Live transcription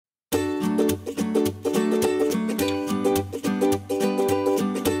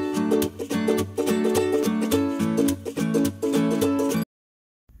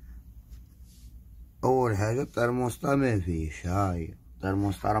حاجة الترموسطا ما فيهش، هاهي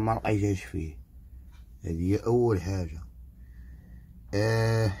الترموسطا راه ملقيتهاش فيه، هادي هي أول حاجة.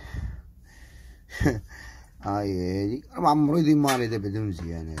 هاي هادي معمرو يديماري بعدا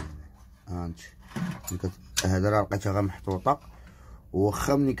مزيان هذا، هانت هذا راه لقيتها غير محطوطة،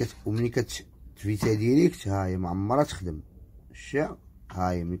 وواخا ملي كتفيتها ديريكت هاهي معمرها تخدم، شتيها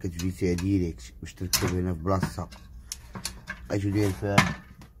هاهي ملي كتفيتها ديريكت باش تركب هنا في بلاصتها لقيتو داير فيها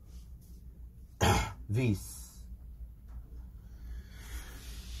فيس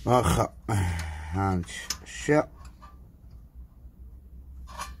واخا هانت شتيها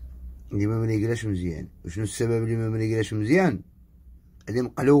اللي ما منيقلاش مزيان. وشنو السبب اللي ما منيقلاش مزيان؟ هادي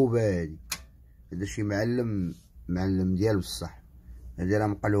مقلوبة، هذا شي معلم ديال بصح، هادي راه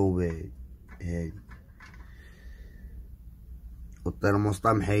مقلوبة هادي.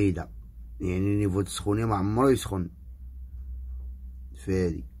 والترموسطا محيدة، يعني نيفو السخونية معمرو يسخن في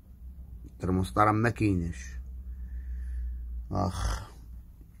هادي الترموسطا راه مكايناش.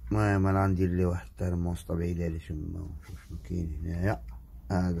 المهم انا ندير ليه واحد الترموسطا بعيد عليه تما ونشوف شنو كاين هنايا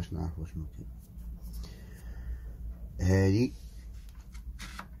باش نعرفو شنو كاين.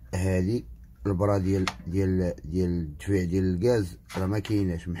 هادي البرا ديال الدفيع ديال الغاز راه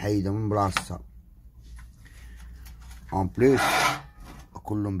مكايناش، محيدة من بلاصتها، اون بليس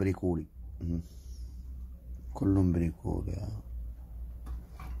كلهم بريكولي، كلهم بريكولي.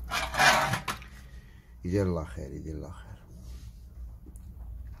 يدير الله خير، يدير الله خير.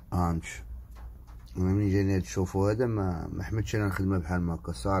 هانت انا ملي جاني هاد الشوفو هذا ما حمدتش انا الخدمه بحال ما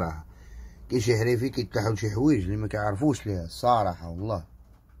هكا الصراحه. كاين شي حريفي كيتلاحوا لشي حوايج اللي ما كيعرفوش ليها الصراحه والله.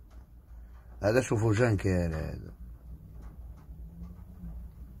 هذا شوفو جانكير، هذا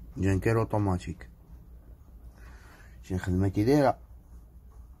جانكير اوتوماتيك، شي خدمه كي دايره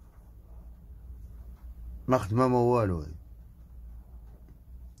ما خدمه ما والو هادي.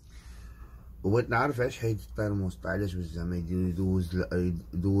 وبغيت نعرف علاش حيد الترموسطا، علاش زعما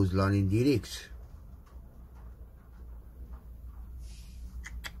يدوز لانين ديريكت،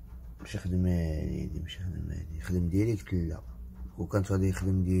 مش يخدم هادي، مش يخدم هادي، يخدم ديريكت لا. وكانت غادي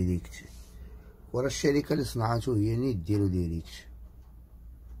يخدم ديريكت، ورا الشركة اللي صنعاتو هي اللي ديرو ديريكت.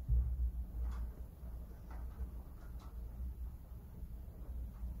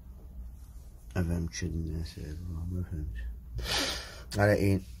 مفهمتش هاد الناس هادو، والله مفهمتش. على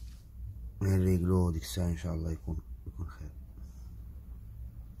اين نريقلو ديك الساعة ان شاء الله يكون